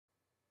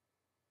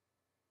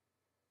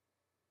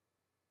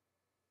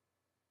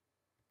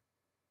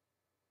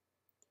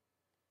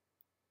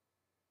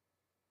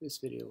This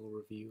video will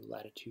review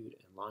latitude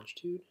and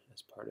longitude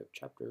as part of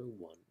Chapter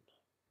 1.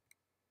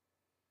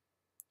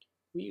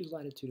 We use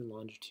latitude and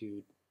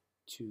longitude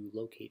to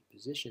locate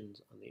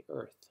positions on the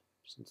Earth.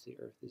 Since the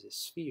Earth is a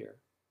sphere,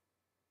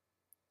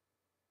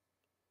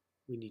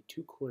 we need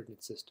two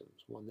coordinate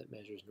systems, one that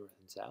measures north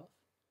and south,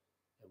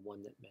 and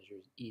one that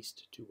measures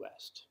east to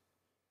west.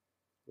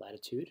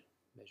 Latitude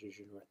measures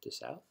your north to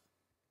south.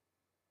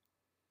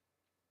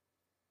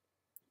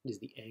 It is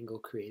the angle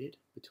created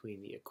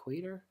between the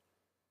equator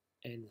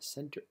and the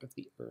center of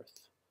the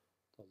Earth.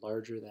 The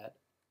larger that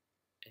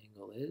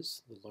angle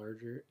is, the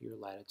larger your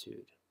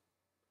latitude.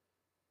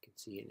 You can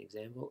see an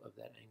example of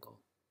that angle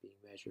being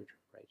measured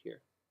right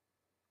here.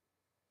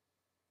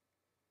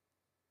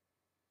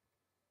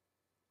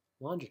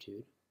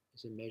 Longitude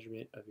is a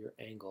measurement of your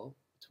angle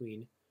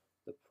between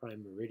the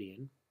prime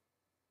meridian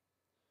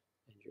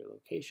and your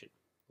location.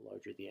 The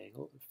larger the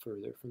angle, the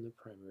further from the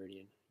prime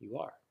meridian you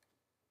are.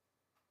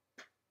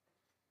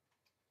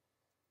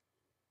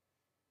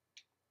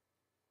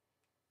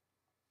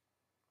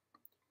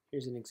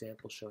 Here's an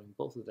example showing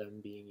both of them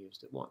being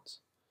used at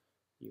once.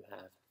 You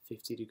have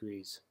 50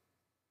 degrees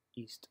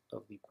east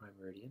of the prime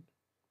meridian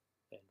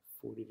and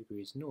 40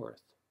 degrees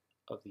north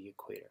of the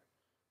equator.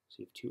 So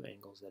you have two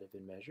angles that have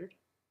been measured,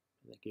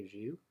 and that gives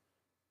you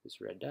this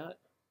red dot,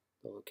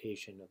 the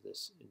location of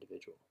this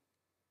individual.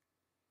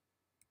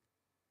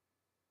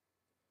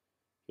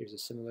 Here's a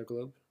similar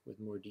globe with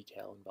more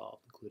detail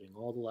involved, including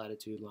all the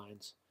latitude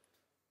lines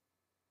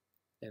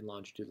and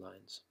longitude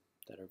lines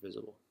that are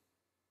visible.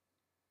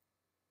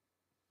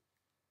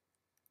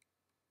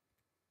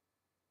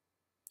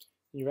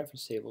 In your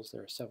reference tables,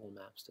 there are several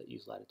maps that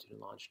use latitude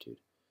and longitude.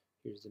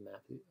 Here's the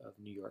map of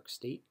New York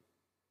State.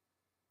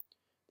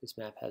 This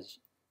map has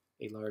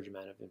a large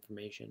amount of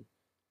information,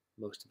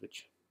 most of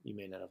which you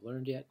may not have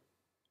learned yet,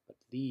 but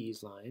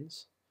these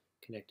lines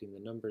connecting the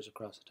numbers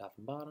across the top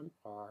and bottom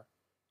are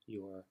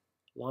your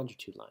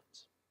longitude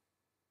lines.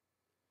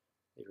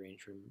 They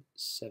range from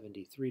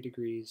 73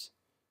 degrees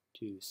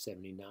to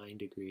 79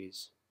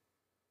 degrees.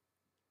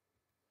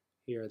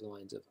 Here are the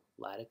lines of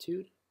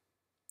latitude,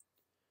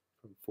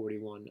 from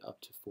 41 up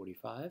to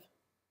 45,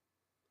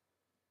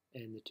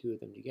 and the two of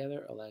them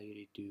together allow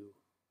you to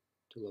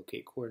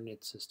locate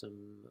coordinate system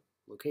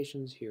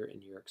locations here in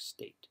New York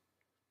State.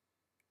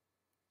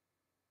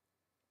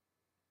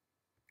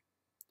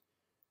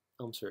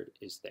 Elmsford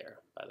is there,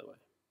 by the way.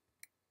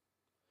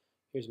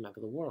 Here's a map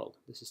of the world.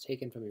 This is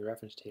taken from your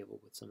reference table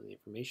with some of the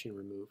information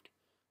removed,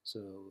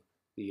 so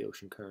the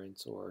ocean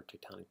currents or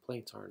tectonic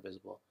plates aren't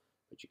visible,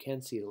 but you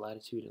can see the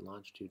latitude and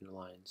longitude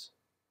lines,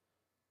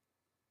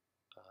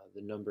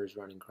 the numbers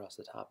running across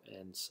the top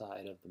and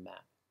side of the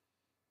map.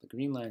 The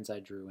green lines I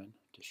drew in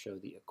to show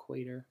the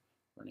equator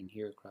running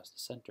here across the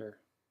center.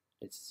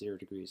 It's 0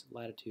 degrees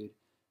latitude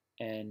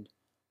and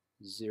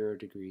 0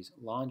 degrees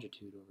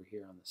longitude over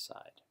here on the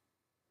side.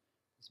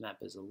 This map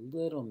is a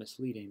little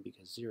misleading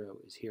because 0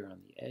 is here on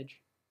the edge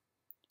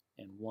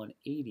and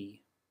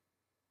 180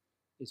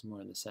 is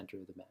more in the center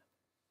of the map.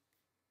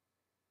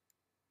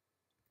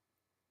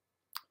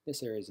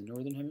 This area is the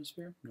northern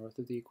hemisphere, north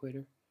of the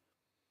equator.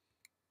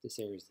 This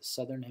area is the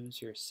southern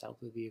hemisphere,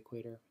 south of the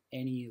equator.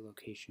 Any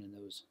location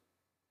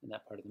in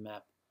that part of the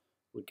map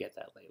would get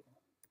that label.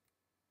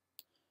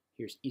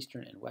 Here's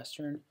eastern and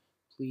western.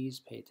 Please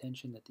pay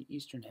attention that the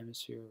eastern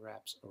hemisphere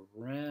wraps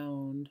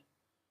around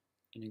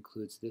and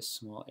includes this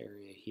small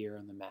area here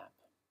on the map.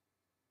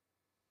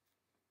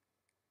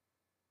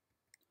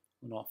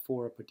 When all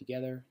four are put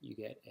together, you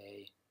get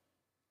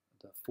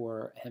the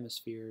four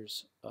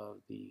hemispheres of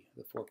the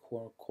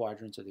four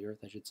quadrants of the Earth,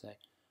 I should say.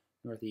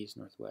 Northeast,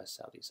 northwest,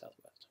 southeast,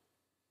 southwest.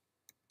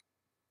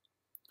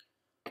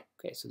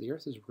 Okay, so the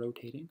Earth is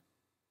rotating,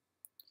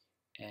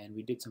 and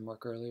we did some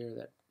work earlier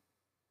that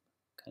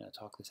kind of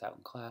talked this out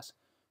in class.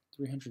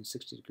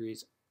 360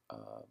 degrees,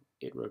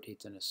 it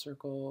rotates in a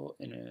circle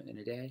in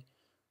a day.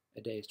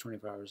 A day is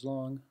 24 hours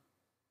long.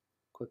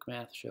 Quick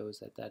math shows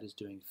that that is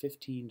doing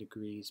 15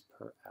 degrees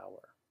per hour.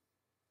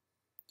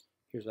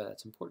 Here's why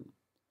that's important.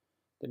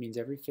 That means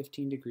every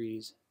 15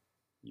 degrees,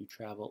 you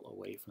travel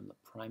away from the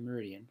prime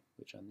meridian,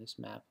 which on this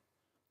map,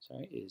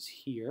 is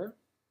here.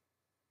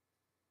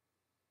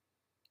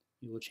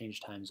 You will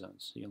change time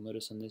zones. So you'll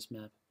notice on this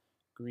map,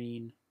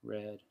 green,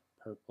 red,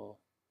 purple,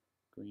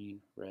 green,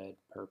 red,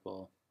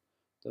 purple.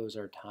 Those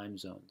are time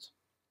zones.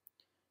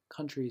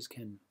 Countries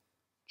can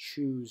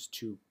choose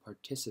to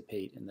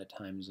participate in the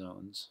time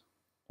zones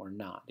or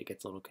not. It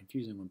gets a little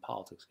confusing when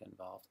politics get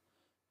involved.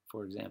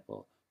 For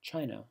example,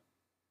 China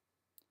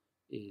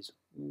is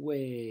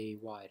way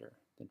wider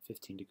than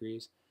 15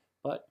 degrees,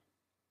 but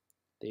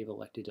they've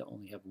elected to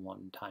only have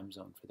one time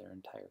zone for their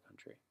entire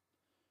country.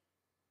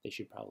 They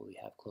should probably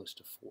have close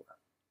to 4.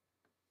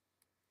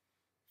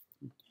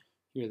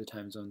 Here are the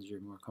time zones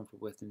you're more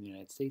comfortable with in the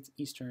United States: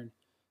 Eastern,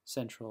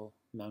 Central,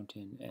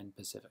 Mountain, and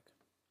Pacific.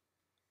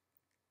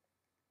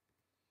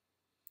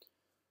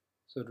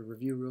 So to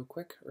review real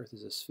quick, Earth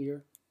is a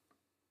sphere.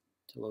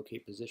 To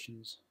locate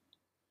positions,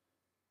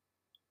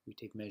 we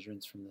take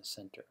measurements from the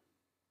center.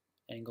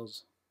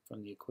 Angles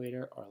from the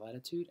equator are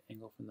latitude,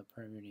 angle from the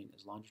meridian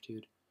is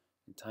longitude,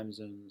 and time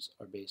zones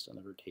are based on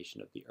the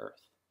rotation of the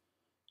Earth.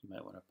 You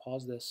might want to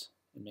pause this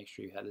and make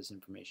sure you have this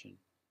information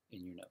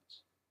in your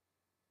notes.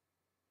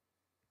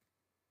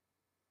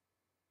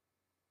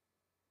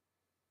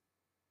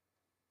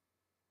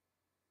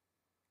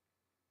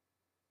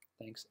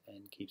 Thanks,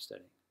 and keep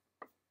studying.